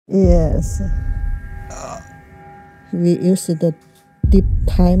Yes. We use the deep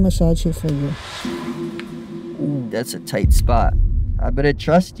Thai massage for you. Ooh, that's a tight spot. I better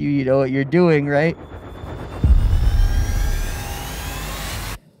trust you, you know what you're doing, right?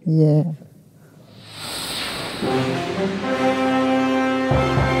 Yeah.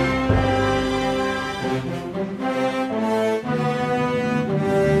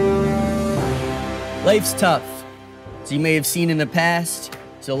 Life's tough. As you may have seen in the past,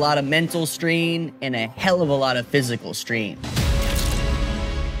 there's a lot of mental strain and a hell of a lot of physical strain.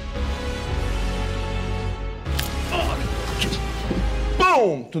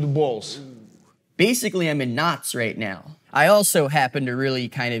 Boom! To the balls. Basically, I'm in knots right now. I also happen to really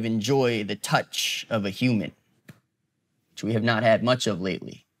kind of enjoy the touch of a human, which we have not had much of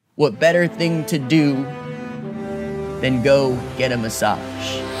lately. What better thing to do than go get a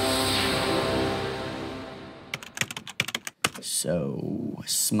massage? So,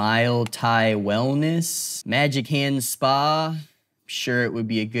 Smile Thai Wellness, Magic Hands Spa. Sure, it would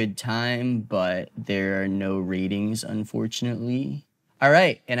be a good time, but there are no ratings, unfortunately. All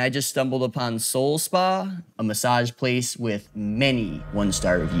right, and I just stumbled upon Soul Spa, a massage place with many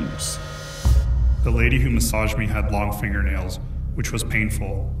one-star reviews. The lady who massaged me had long fingernails, which was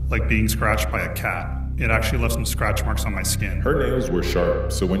painful, like being scratched by a cat. It actually left some scratch marks on my skin. Her nails were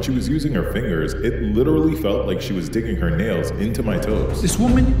sharp, so when she was using her fingers, it literally felt like she was digging her nails into my toes. This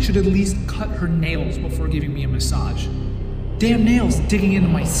woman should at least cut her nails before giving me a massage. Damn nails digging into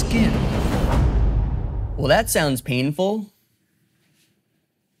my skin. Well, that sounds painful.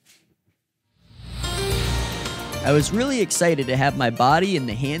 I was really excited to have my body in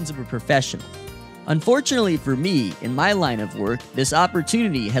the hands of a professional. Unfortunately for me, in my line of work, this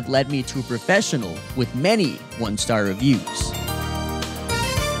opportunity had led me to a professional with many one-star reviews.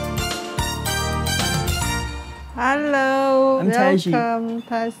 Hello. I'm Taji. Welcome,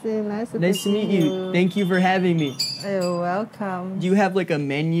 Taji. Nice to meet you. Thank you for having me. You're welcome. Do you have like a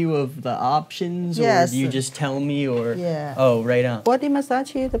menu of the options? Yes. Or do you just tell me or? Yeah. Oh, right on. Body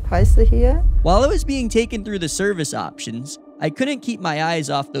massage here, the price here. While I was being taken through the service options, I couldn't keep my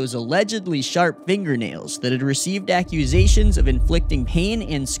eyes off those allegedly sharp fingernails that had received accusations of inflicting pain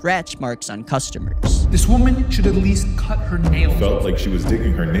and scratch marks on customers. This woman should at least cut her nails. Felt like she was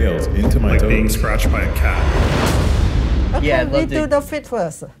digging her nails into my Like toes. being scratched by a cat. Okay, Yeah, I'd we love do to- the feet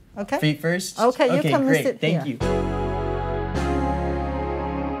first. Okay? Feet first? Okay, you can great. sit Thank here. you.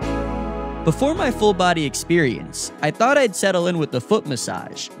 Before my full body experience, I thought I'd settle in with the foot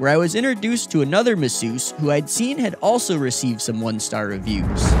massage, where I was introduced to another masseuse who I'd seen had also received some one-star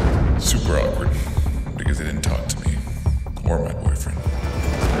reviews. Super awkward, because they didn't talk to me, or my boyfriend.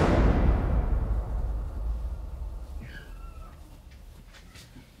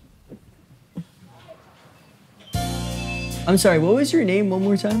 I'm sorry, what was your name one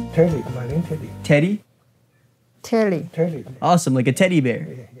more time? Teddy, my name Teddy. Teddy? Telly. Teddy. Awesome, like a teddy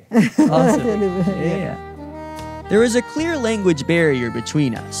bear. Awesome. Yeah. There was a clear language barrier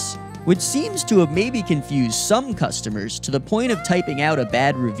between us, which seems to have maybe confused some customers to the point of typing out a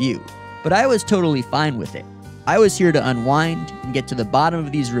bad review. But I was totally fine with it. I was here to unwind and get to the bottom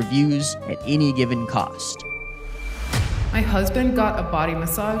of these reviews at any given cost. My husband got a body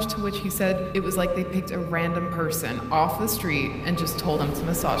massage to which he said it was like they picked a random person off the street and just told him to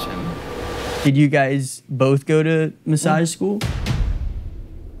massage him. Did you guys both go to massage school?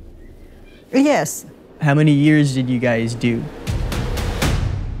 Yes. How many years did you guys do?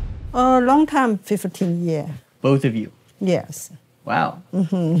 A long time, 15 years. Both of you? Yes. Wow.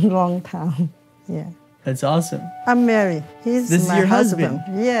 Long time. Yeah. That's awesome. I'm married. He's This is my your husband?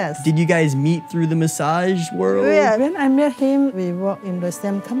 Yes. Did you guys meet through the massage world? Yeah, when I met him, we work in the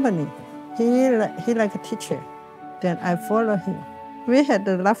same company. He like a teacher. Then I follow him. We had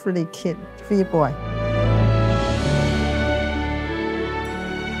a lovely kid, 3 boys.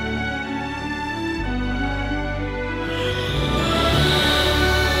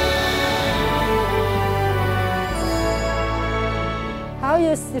 How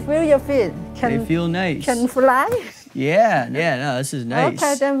you feel your feet? They feel nice. Can fly? Yeah, no, this is nice.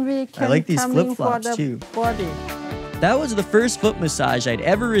 Okay, then we can I like these come in flip-flops for the too. body. That was the first foot massage I'd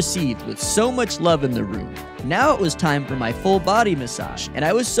ever received with so much love in the room. Now it was time for my full body massage, and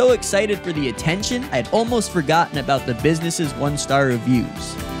I was so excited for the attention, I'd almost forgotten about the business's one-star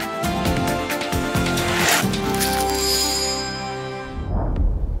reviews.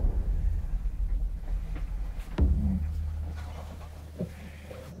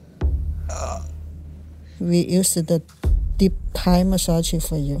 We use the deep Thai massage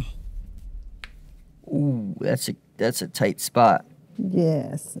for you. Ooh, that's a tight spot.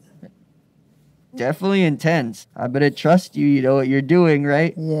 Yes. definitely intense. I better trust you. You know what you're doing,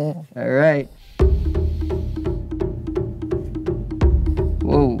 right? Yeah. All right.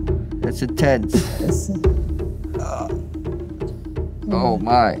 Whoa, that's intense. Oh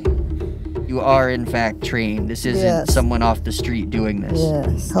my. You are in fact trained. This isn't someone off the street doing this.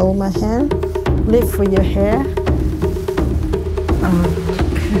 Yes. Hold my hand. Lift for your hair.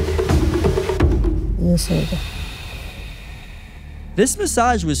 Yes, sir. This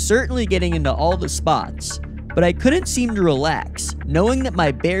massage was certainly getting into all the spots, but I couldn't seem to relax, knowing that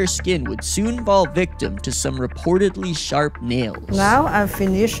my bare skin would soon fall victim to some reportedly sharp nails. Now I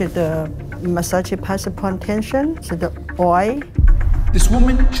finished the massage pass upon tension, so the oil. This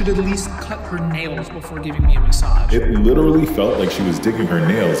woman should at least cut her nails before giving me a massage. It literally felt like she was digging her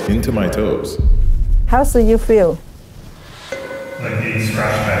nails into my toes. How do you feel? Like being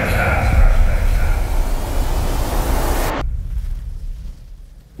scratched by a cat.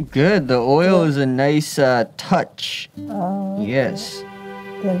 Good. The oil is a nice touch. Yes.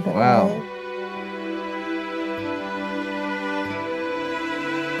 Wow.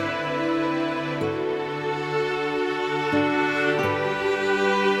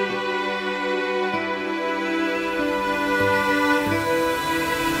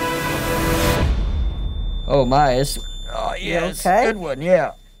 Oh my, oh yes, okay? Good one,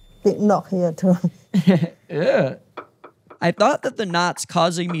 yeah. Big knock here too. Yeah. I thought that the knots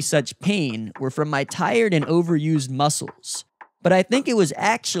causing me such pain were from my tired and overused muscles, but I think it was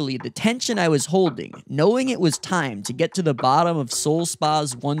actually the tension I was holding, knowing it was time to get to the bottom of Soul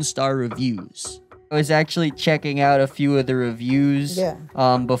Spa's 1-star reviews. I was actually checking out a few of the reviews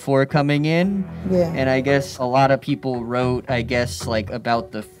before coming in. Yeah. And I guess a lot of people wrote, like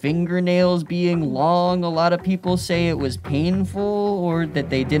about the fingernails being long. A lot of people say it was painful or that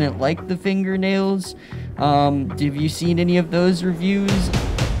they didn't like the fingernails. Have you seen any of those reviews?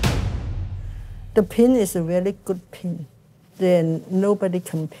 The pin is a very good pin. Then nobody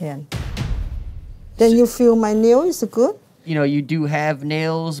can. Then you feel my nail is good? You know, you do have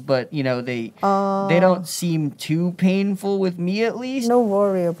nails, but, you know, they don't seem too painful with me, at least. No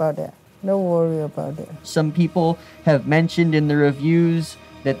worry about that. No worry about it. Some people have mentioned in the reviews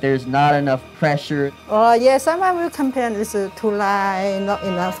that there's not enough pressure. Oh, yeah, someone will complain it's too light, not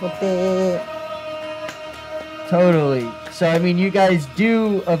enough for day. Totally. So, I mean, you guys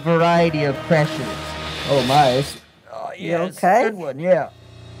do a variety of pressures. Oh, my. Oh, yeah, okay? Good one, yeah.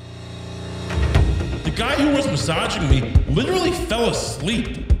 The guy who was massaging me literally fell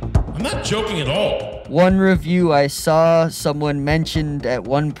asleep. I'm not joking at all. One review I saw, someone mentioned at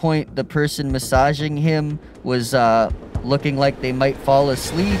one point the person massaging him was looking like they might fall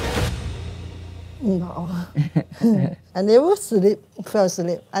asleep. No. I never fell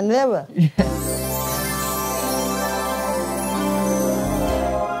asleep. I never.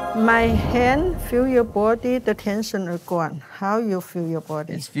 My hand feel your body, the tension are gone. How you feel your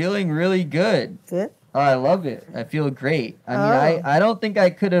body? It's feeling really good. Good? Oh, I love it. I feel great. I mean, I don't think I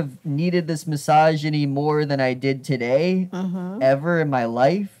could have needed this massage any more than I did today, ever in my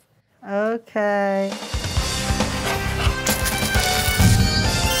life. Okay.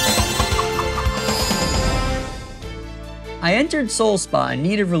 I entered Soul Spa in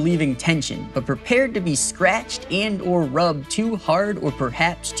need of relieving tension, but prepared to be scratched and or rubbed too hard or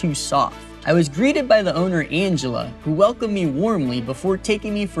perhaps too soft. I was greeted by the owner Angela, who welcomed me warmly before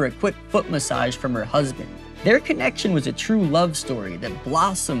taking me for a quick foot massage from her husband. Their connection was a true love story that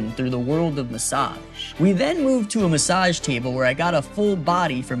blossomed through the world of massage. We then moved to a massage table where I got a full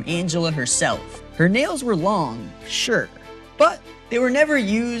body from Angela herself. Her nails were long, sure, but they were never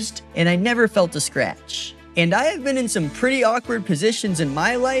used and I never felt a scratch. And I have been in some pretty awkward positions in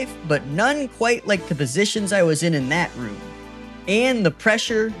my life, but none quite like the positions I was in that room. And the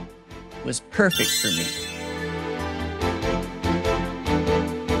pressure was perfect for me.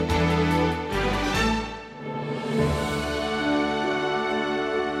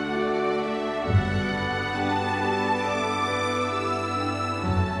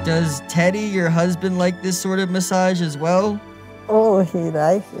 Does Teddy, your husband, like this sort of massage as well? Oh, he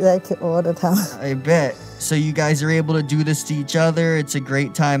like it all the time. I bet. So you guys are able to do this to each other? It's a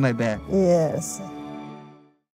great time, I bet. Yes.